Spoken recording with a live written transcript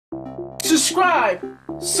subscribe,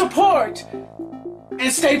 support,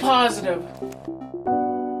 and stay positive.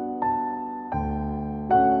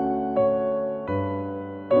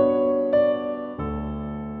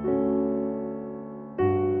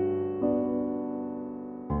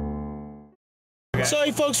 So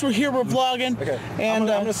hey folks, we're here, we're vlogging,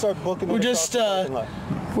 and I'm gonna start booking. we're just chilling.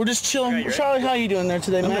 Okay, Charlie, how you doing there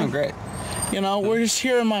today, man? I'm doing great. You know, we're just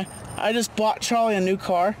here in my. I just bought Charlie a new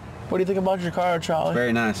car. What do you think about your car, Charlie?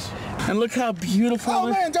 Very nice. And look how beautiful. Oh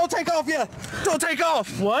man, don't take off yet. Don't take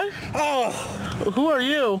off. What? Oh, who are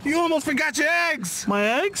you? you almost forgot your eggs. My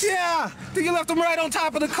eggs? Yeah. Then you left them right on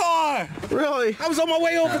top of the car. Really? I was on my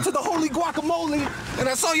way over to the Holy Guacamole, and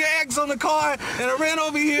I saw your eggs on the car, and I ran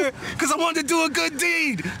over here because I wanted to do a good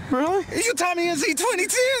deed. Really? Are you Tommy NC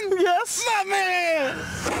 2010? Yes. My man.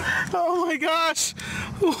 Oh my gosh.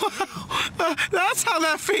 Wow. That's how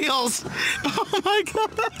that feels. Oh my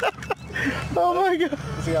god. Oh my god.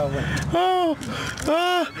 Let's see how it went.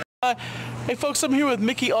 Hey folks, I'm here with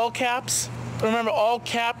Mickey All Caps. Remember, all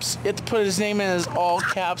caps, you have to put his name in as all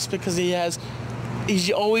caps because he's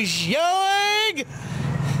always yelling.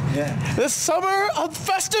 Yeah. This summer, a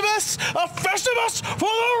Festivus for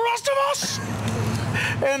the rest of us.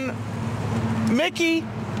 And Mickey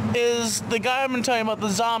is the guy I've been telling you about, the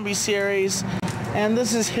zombie series, and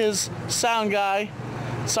this is his sound guy.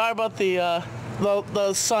 Sorry about the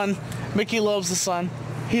sun. Mickey loves the sun.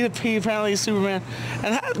 He apparently is Superman.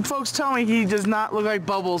 And folks tell me he does not look like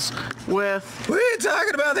Bubbles with... What are you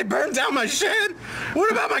talking about? They burned down my shed? What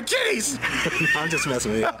about my kitties? I'm just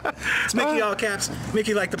messing with you. It's Mickey All Caps.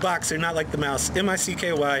 Mickey like the boxer, not like the mouse.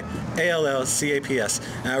 MICKYALLCAPS.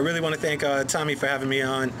 And I really want to thank Tommy for having me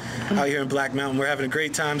on out here in Black Mountain. We're having a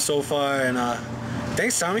great time so far, and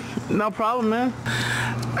thanks, Tommy. No problem, man.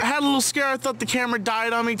 I had a little scare. I thought the camera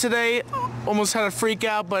died on me today. Almost had a freak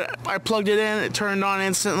out, but I plugged it in. It turned on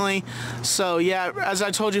instantly. So yeah, as I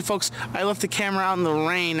told you folks, I left the camera out in the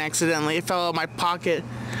rain accidentally. It fell out of my pocket.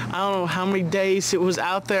 I don't know how many days it was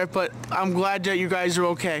out there, but I'm glad that you guys are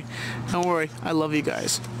okay. Don't worry, I love you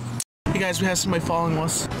guys. Hey guys, we have somebody following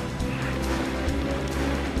us.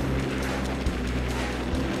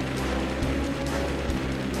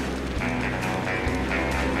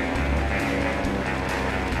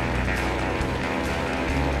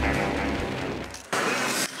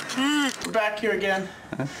 We're back here again.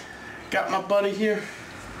 Got my buddy here,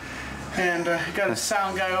 and got a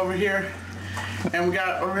sound guy over here, and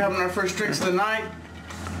we're having our first drinks of the night.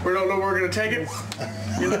 We don't know where we're gonna take it.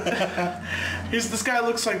 You know? This guy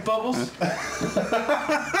looks like Bubbles.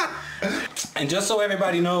 And just so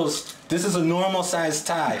everybody knows, this is a normal sized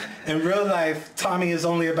tie. In real life, Tommy is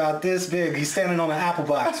only about this big. He's standing on an apple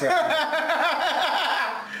box right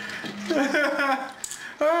now.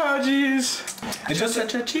 Oh, jeez.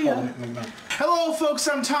 Hello, folks.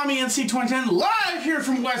 I'm Tommy NC 2010, live here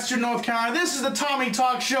from Western North Carolina. This is the Tommy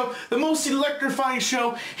Talk Show, the most electrifying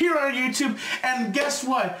show here on YouTube. And guess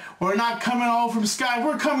what? We're not coming all from Skype.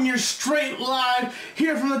 We're coming here straight live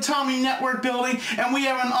here from the Tommy Network building, and we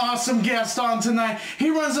have an awesome guest on tonight.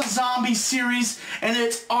 He runs a zombie series, and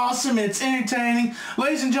it's awesome. It's entertaining.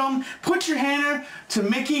 Ladies and gentlemen, put your hand here to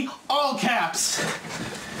Mickey All Caps.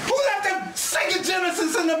 Who left them Sega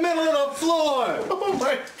Genesis in the middle of the floor? Oh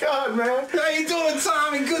my God, man. How you doing,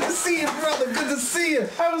 Tommy? Good to see you, brother. Good to see you.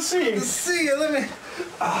 Have a seat. Good to see you. Let me...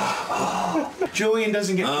 Julian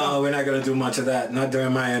doesn't get... Oh, we're not going to do much of that. Not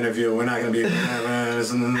during my interview. We're not going to be...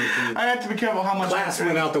 I have to be careful how much... Glass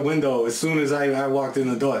went out the window as soon as I walked in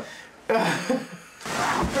the door.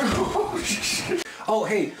 Oh,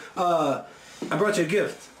 hey. I brought you a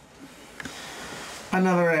gift.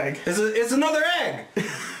 Another egg. It's another egg.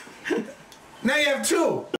 Now you have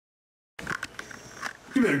two.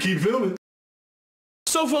 You better keep filming.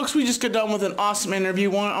 So folks, we just got done with an awesome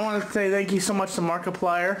interview. I want to say thank you so much to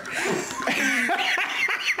Markiplier.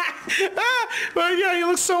 But yeah, he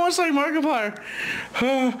looks so much like Markiplier.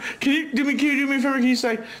 Can you do me a favor? Can you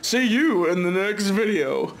say, see you in the next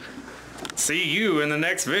video? See you in the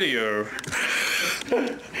next video.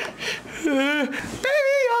 Baby,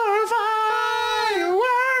 you're a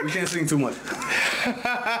firework. We can't sing too much.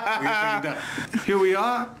 Here we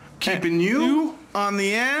are, keeping you on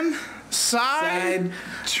the inside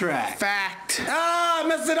track. Fact. Ah, I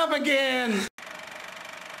messed it up again.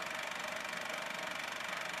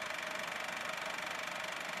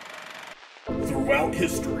 Throughout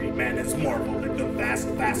history, man has marveled at the vast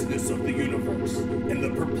vastness of the universe and the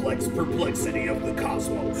perplexed perplexity of the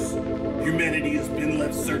cosmos. Humanity has been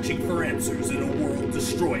left searching for answers in a world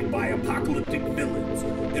destroyed by apocalyptic villains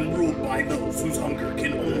and ruled by those whose hunger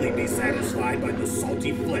can only be satisfied by the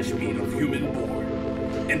salty flesh meat of human born.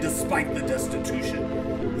 And despite the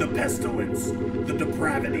destitution, the pestilence, the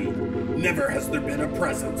depravity, never has there been a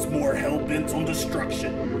presence more hell-bent on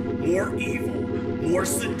destruction, more evil, more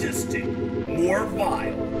sadistic, more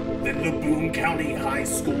vile than the Boone County High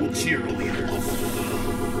School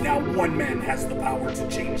cheerleaders. Now one man has the power to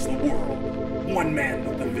change the world. One man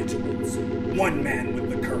with the vigilance. One man with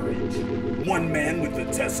the courage. One man with the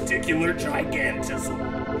testicular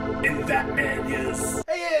gigantism. And that man is...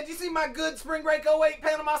 Hey Ed, you see my good Spring Break '08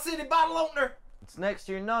 Panama City bottle opener? It's next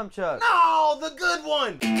to your nunchuck. No, the good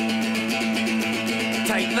one!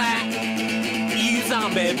 Take that, you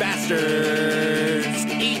zombie bastards!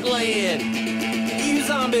 Eat lead, you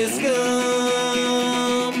zombie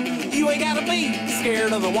scum! You ain't gotta be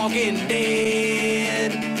scared of the walking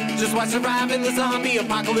dead. Just watch surviving the zombie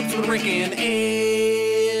apocalypse with Rick and Ed.